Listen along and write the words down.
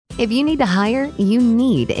If you need to hire, you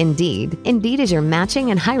need Indeed. Indeed is your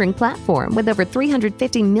matching and hiring platform with over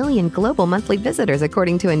 350 million global monthly visitors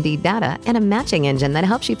according to Indeed data and a matching engine that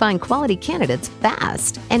helps you find quality candidates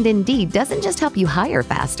fast. And Indeed doesn't just help you hire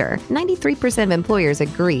faster. 93% of employers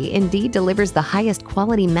agree Indeed delivers the highest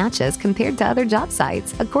quality matches compared to other job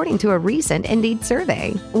sites, according to a recent Indeed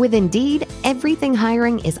survey. With Indeed, everything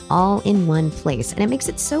hiring is all in one place, and it makes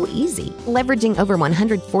it so easy. Leveraging over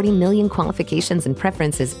 140 million qualifications and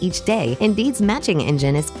preferences each day, Indeed's matching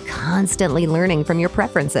engine is constantly learning from your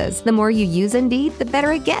preferences. The more you use Indeed, the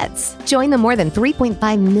better it gets. Join the more than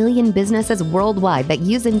 3.5 million businesses worldwide that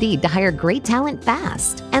use Indeed to hire great talent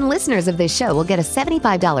fast. And listeners of this show will get a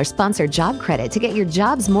 $75 sponsored job credit to get your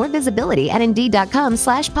jobs more visibility at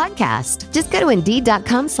Indeed.com/podcast. Just go to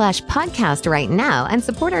Indeed.com/podcast right now and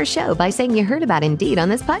support our show by saying you heard about Indeed on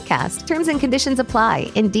this podcast. Terms and conditions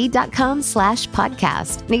apply.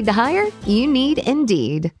 Indeed.com/podcast. Need to hire? You need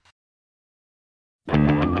Indeed.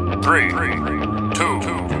 3, 2,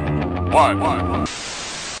 1.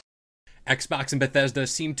 Xbox and Bethesda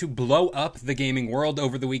seemed to blow up the gaming world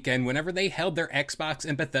over the weekend whenever they held their Xbox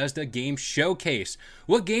and Bethesda game showcase.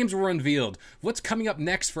 What games were unveiled? What's coming up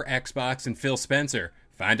next for Xbox and Phil Spencer?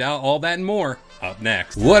 Find out all that and more up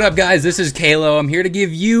next. What up, guys? This is Kalo. I'm here to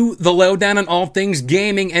give you the lowdown on all things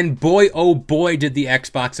gaming, and boy, oh boy, did the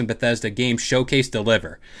Xbox and Bethesda game showcase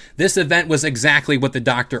deliver. This event was exactly what the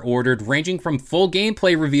doctor ordered, ranging from full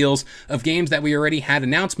gameplay reveals of games that we already had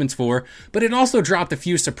announcements for, but it also dropped a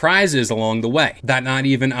few surprises along the way that not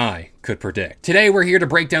even I could predict. Today, we're here to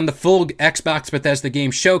break down the full Xbox Bethesda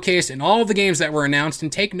game showcase and all of the games that were announced,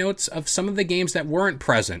 and take notes of some of the games that weren't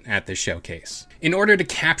present at this showcase. In order to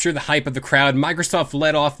capture the hype of the crowd, Microsoft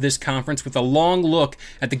led off this conference with a long look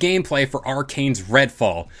at the gameplay for Arcane's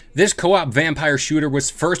Redfall. This co-op vampire shooter was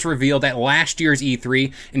first revealed at last year's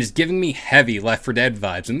E3 and is giving me heavy Left 4 Dead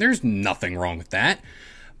vibes, and there's nothing wrong with that.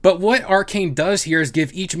 But what Arcane does here is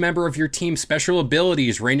give each member of your team special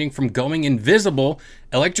abilities ranging from going invisible,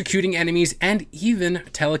 electrocuting enemies, and even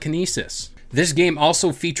telekinesis. This game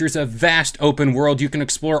also features a vast open world you can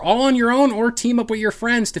explore all on your own or team up with your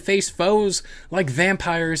friends to face foes like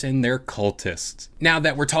vampires and their cultists. Now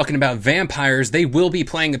that we're talking about vampires, they will be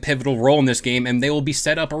playing a pivotal role in this game, and they will be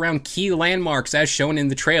set up around key landmarks as shown in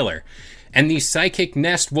the trailer. And the psychic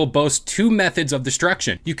nest will boast two methods of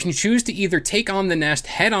destruction. You can choose to either take on the nest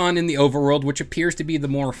head on in the overworld, which appears to be the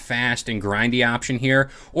more fast and grindy option here,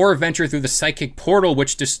 or venture through the psychic portal,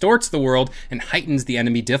 which distorts the world and heightens the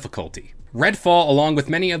enemy difficulty. Redfall, along with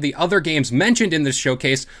many of the other games mentioned in this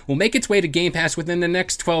showcase, will make its way to Game Pass within the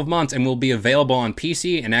next 12 months and will be available on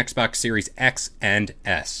PC and Xbox Series X and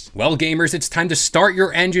S. Well, gamers, it's time to start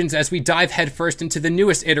your engines as we dive headfirst into the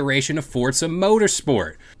newest iteration of Forza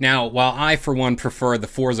Motorsport. Now, while I, for one, prefer the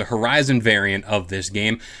Forza Horizon variant of this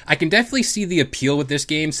game, I can definitely see the appeal with this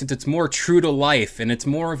game since it's more true to life and it's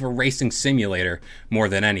more of a racing simulator more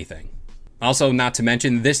than anything. Also, not to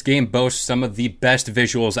mention, this game boasts some of the best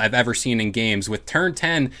visuals I've ever seen in games, with Turn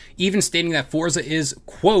 10 even stating that Forza is,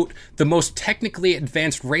 quote, the most technically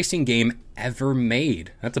advanced racing game ever made.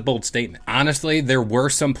 That's a bold statement. Honestly, there were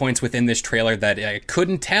some points within this trailer that I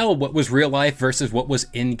couldn't tell what was real life versus what was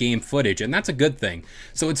in-game footage, and that's a good thing.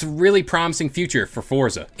 So it's a really promising future for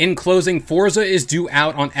Forza. In closing, Forza is due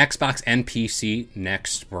out on Xbox and PC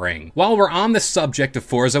next spring. While we're on the subject of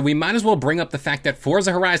Forza, we might as well bring up the fact that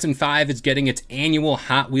Forza Horizon 5 is getting its annual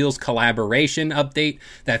Hot Wheels collaboration update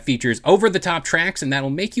that features over-the-top tracks, and that'll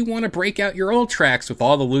make you want to break out your old tracks with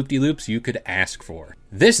all the loop-de-loops you could ask for.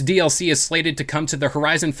 This DLC is slated to come to the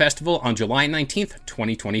Horizon Festival on July 19th,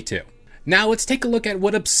 2022. Now let's take a look at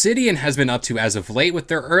what Obsidian has been up to as of late with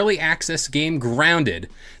their early access game Grounded.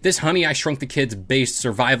 This Honey, I Shrunk the Kids based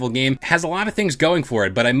survival game has a lot of things going for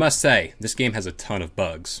it, but I must say, this game has a ton of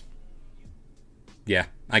bugs. Yeah,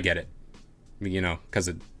 I get it. You know, because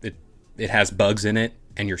it has bugs in it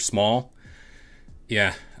and you're small.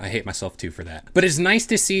 Yeah, I hate myself too for that. But it's nice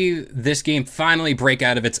to see this game finally break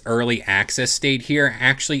out of its early access state here,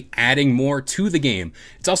 actually adding more to the game.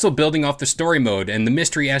 It's also building off the story mode and the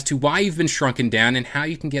mystery as to why you've been shrunken down and how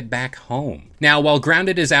you can get back home. Now, while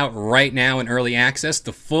Grounded is out right now in early access,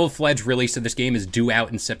 the full-fledged release of this game is due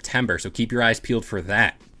out in September, so keep your eyes peeled for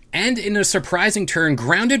that. And in a surprising turn,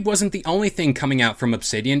 Grounded wasn't the only thing coming out from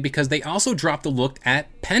Obsidian, because they also dropped a look at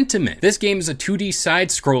Pentiment. This game is a 2D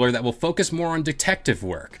side-scroller that will focus more on detective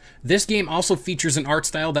work. This game also features an art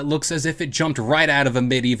style that looks as if it jumped right out of a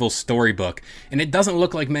medieval storybook, and it doesn't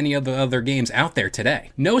look like many of the other games out there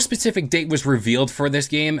today. No specific date was revealed for this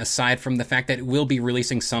game, aside from the fact that it will be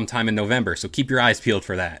releasing sometime in November, so keep your eyes peeled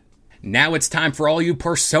for that. Now it's time for all you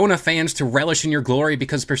Persona fans to relish in your glory,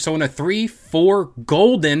 because Persona 3, 4,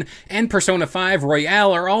 Golden, and Persona 5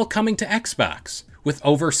 Royale are all coming to Xbox. With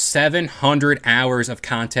over 700 hours of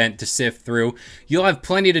content to sift through, you'll have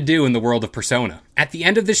plenty to do in the world of Persona. At the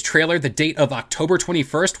end of this trailer, the date of October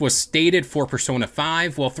 21st was stated for Persona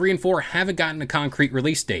 5, while 3 and 4 haven't gotten a concrete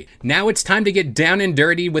release date. Now it's time to get down and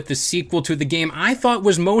dirty with the sequel to the game I thought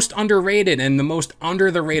was most underrated and the most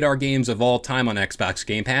under-the-radar games of all time on Xbox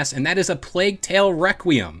Game Pass, and that is A Plague Tale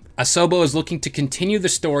Requiem. Asobo is looking to continue the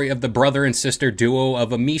story of the brother and sister duo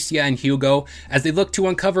of Amicia and Hugo as they look to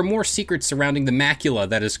uncover more secrets surrounding the macula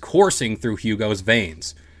that is coursing through Hugo's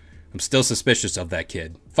veins. I'm still suspicious of that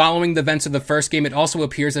kid. Following the events of the first game, it also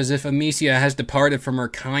appears as if Amicia has departed from her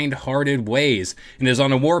kind-hearted ways and is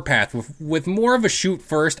on a warpath with more of a shoot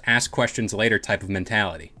first, ask questions later type of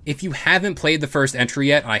mentality. If you haven't played the first entry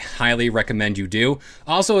yet, I highly recommend you do.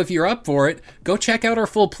 Also, if you're up for it, go check out our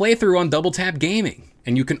full playthrough on Double Tap Gaming.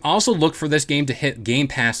 And you can also look for this game to hit Game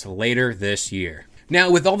Pass later this year. Now,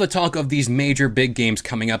 with all the talk of these major big games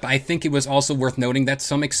coming up, I think it was also worth noting that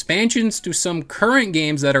some expansions to some current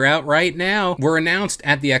games that are out right now were announced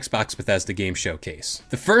at the Xbox Bethesda Game Showcase.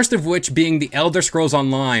 The first of which being the Elder Scrolls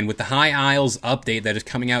Online with the High Isles update that is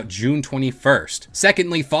coming out June 21st.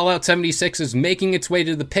 Secondly, Fallout 76 is making its way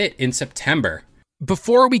to the pit in September.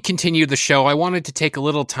 Before we continue the show, I wanted to take a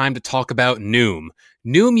little time to talk about Noom.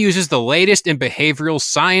 Noom uses the latest in behavioral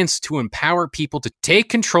science to empower people to take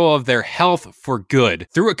control of their health for good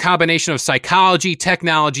through a combination of psychology,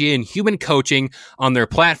 technology, and human coaching on their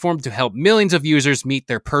platform to help millions of users meet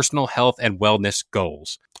their personal health and wellness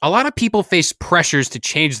goals. A lot of people face pressures to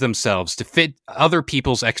change themselves to fit other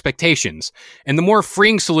people's expectations, and the more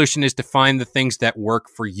freeing solution is to find the things that work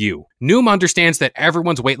for you. Noom understands that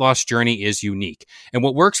everyone's weight loss journey is unique, and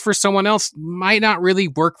what works for someone else might not really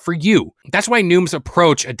work for you. That's why Noom's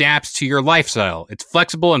approach adapts to your lifestyle. It's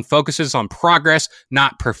flexible and focuses on progress,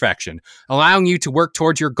 not perfection, allowing you to work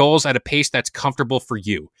towards your goals at a pace that's comfortable for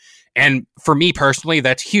you. And for me personally,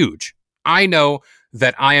 that's huge. I know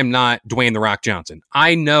that I am not Dwayne "The Rock" Johnson.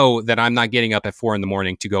 I know that I'm not getting up at 4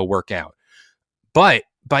 a.m. to go work out. But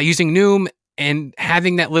by using Noom and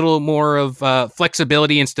having that little more of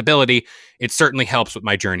flexibility and stability, it certainly helps with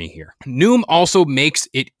my journey here. Noom also makes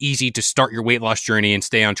it easy to start your weight loss journey and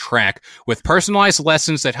stay on track with personalized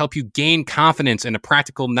lessons that help you gain confidence and a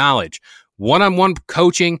practical knowledge, one-on-one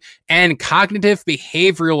coaching, and cognitive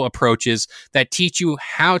behavioral approaches that teach you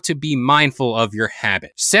how to be mindful of your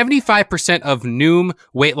habits. 75% of Noom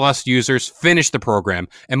weight loss users finished the program,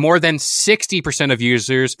 and more than 60% of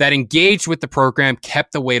users that engaged with the program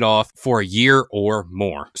kept the weight off for a year or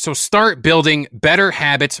more. So start building better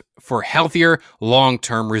habits for healthier,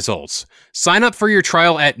 long-term results. Sign up for your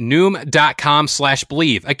trial at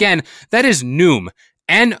Noom.com/believe. Again, that is Noom,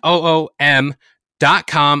 Noom.com/believe.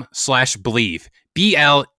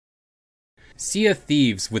 BL. Sea of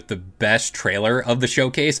Thieves, with the best trailer of the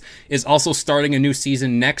showcase, is also starting a new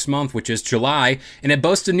season next month, which is July, and it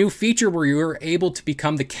boasts a new feature where you are able to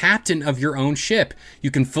become the captain of your own ship.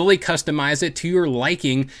 You can fully customize it to your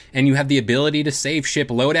liking, and you have the ability to save ship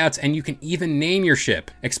loadouts, and you can even name your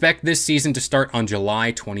ship. Expect this season to start on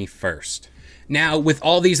July 21st. Now, with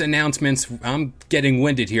all these announcements, I'm getting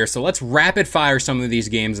winded here, so let's rapid fire some of these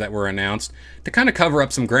games that were announced to kind of cover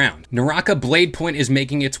up some ground. Naraka Blade Point is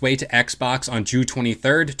making its way to Xbox on June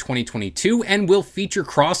 23rd, 2022, and will feature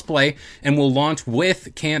crossplay and will launch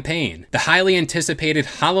with campaign. The highly anticipated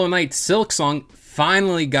Hollow Knight Silksong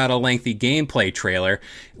finally got a lengthy gameplay trailer,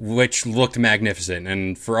 which looked magnificent,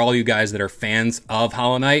 and for all you guys that are fans of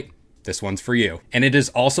Hollow Knight, this one's for you. And it is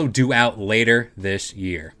also due out later this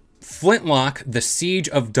year. Flintlock, The Siege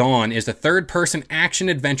of Dawn is a third-person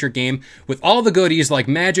action-adventure game with all the goodies like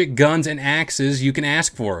magic, guns, and axes you can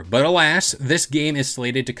ask for. But alas, this game is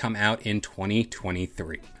slated to come out in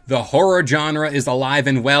 2023. The horror genre is alive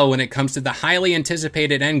and well when it comes to the highly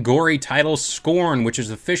anticipated and gory title Scorn, which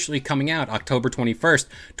is officially coming out October 21st,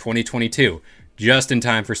 2022. Just in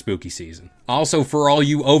time for spooky season. Also, for all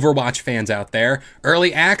you Overwatch fans out there,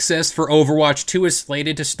 early access for Overwatch 2 is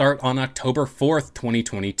slated to start on October 4th,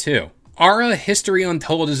 2022. Ara History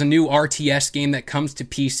Untold is a new RTS game that comes to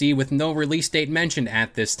PC with no release date mentioned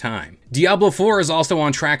at this time. Diablo 4 is also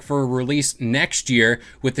on track for a release next year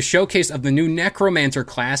with the showcase of the new Necromancer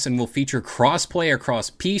class and will feature crossplay across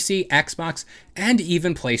PC, Xbox, and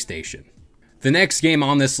even PlayStation. The next game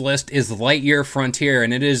on this list is Lightyear Frontier,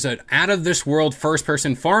 and it is an out-of-this-world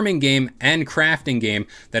first-person farming game and crafting game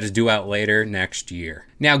that is due out later next year.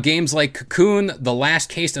 Now, games like Cocoon, The Last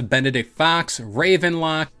Case of Benedict Fox,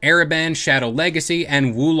 Ravenlock, Ereban, Shadow Legacy,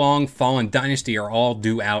 and Wulong Fallen Dynasty are all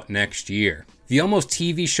due out next year. The almost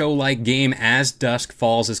TV show-like game As Dusk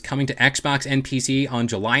Falls is coming to Xbox and PC on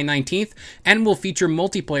July 19th and will feature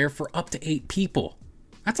multiplayer for up to 8 people.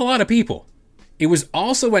 That's a lot of people. It was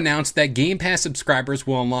also announced that Game Pass subscribers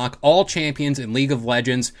will unlock all champions in League of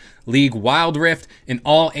Legends, League Wild Rift, and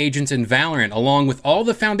all agents in Valorant, along with all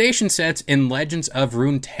the foundation sets in Legends of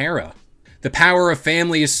Runeterra. The power of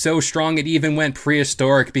family is so strong it even went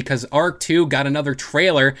prehistoric because Ark 2 got another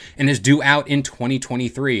trailer and is due out in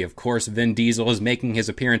 2023. Of course, Vin Diesel is making his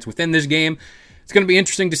appearance within this game. It's going to be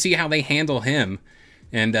interesting to see how they handle him.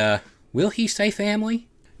 And will he say family?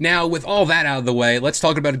 Now, with all that out of the way, let's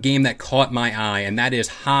talk about a game that caught my eye, and that is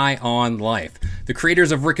High on Life. The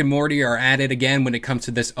creators of Rick and Morty are at it again when it comes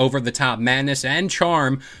to this over-the-top madness and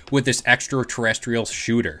charm with this extraterrestrial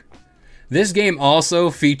shooter. This game also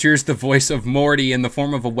features the voice of Morty in the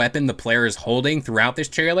form of a weapon the player is holding throughout this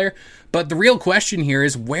trailer, but the real question here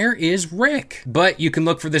is, where is Rick? But you can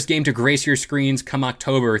look for this game to grace your screens come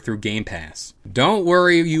October through Game Pass. Don't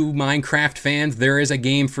worry, you Minecraft fans, there is a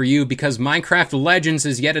game for you because Minecraft Legends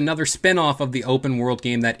is yet another spin-off of the open world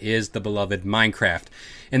game that is the beloved Minecraft.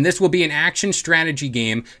 And this will be an action strategy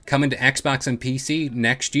game coming to Xbox and PC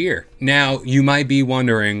next year. Now, you might be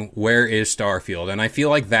wondering, where is Starfield? And I feel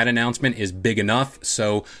like that announcement is big enough,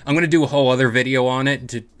 so I'm going to do a whole other video on it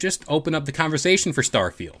to just open up the conversation for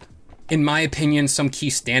Starfield. In my opinion, some key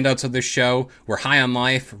standouts of this show were High on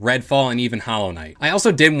Life, Redfall, and even Hollow Knight. I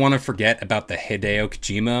also didn't want to forget about the Hideo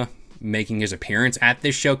Kojima making his appearance at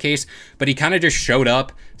this showcase, but he kind of just showed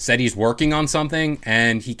up, said he's working on something,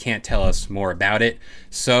 and he can't tell us more about it.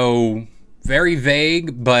 So, very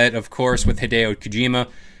vague, but of course with Hideo Kojima,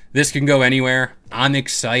 this can go anywhere. I'm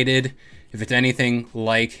excited. If it's anything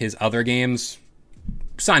like his other games,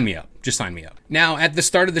 sign me up. Just sign me up. Now, at the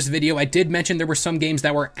start of this video, I did mention there were some games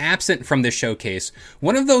that were absent from this showcase,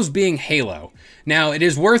 one of those being Halo. Now, it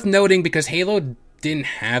is worth noting because Halo didn't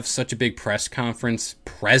have such a big press conference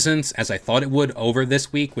presence as I thought it would over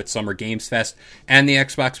this week with Summer Games Fest and the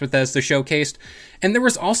Xbox Bethesda showcased. And there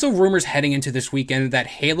was also rumors heading into this weekend that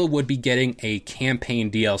Halo would be getting a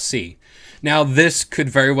campaign DLC. Now, this could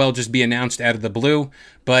very well just be announced out of the blue,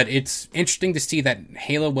 but it's interesting to see that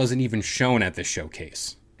Halo wasn't even shown at this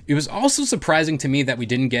showcase. It was also surprising to me that we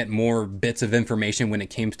didn't get more bits of information when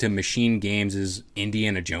it came to Machine Games'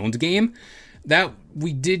 Indiana Jones game. That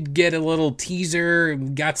we did get a little teaser,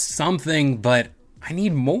 got something, but I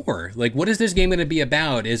need more. Like, what is this game going to be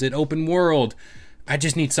about? Is it open world? I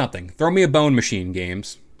just need something. Throw me a bone, Machine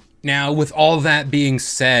Games. Now, with all that being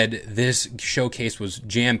said, this showcase was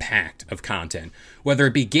jam-packed of content. Whether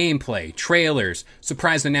it be gameplay, trailers,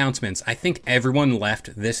 surprise announcements, I think everyone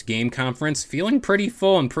left this game conference feeling pretty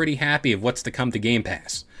full and pretty happy of what's to come to Game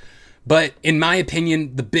Pass. But in my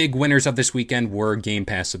opinion, the big winners of this weekend were Game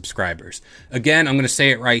Pass subscribers. Again, I'm going to say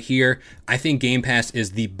it right here. I think Game Pass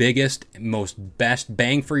is the biggest, best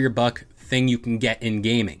bang for your buck thing you can get in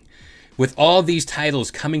gaming. With all these titles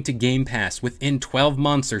coming to Game Pass within 12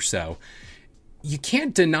 months or so, you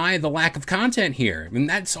can't deny the lack of content here. I mean,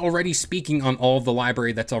 that's already speaking on all of the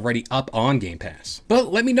library that's already up on Game Pass.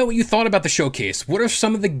 But let me know what you thought about the showcase. What are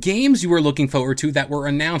some of the games you were looking forward to that were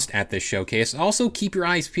announced at this showcase? Also, keep your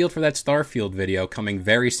eyes peeled for that Starfield video coming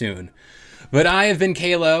very soon. But I have been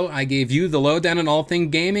Kalo. I gave you the lowdown on all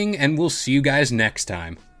things gaming, and we'll see you guys next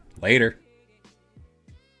time. Later.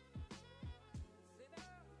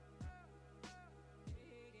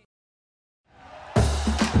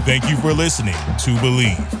 Thank you for listening to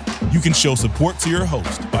Believe. You can show support to your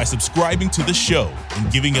host by subscribing to the show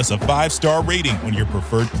and giving us a 5-star rating on your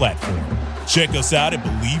preferred platform. Check us out at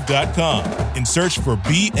Believe.com and search for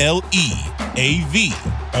BLEAV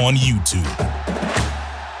on YouTube.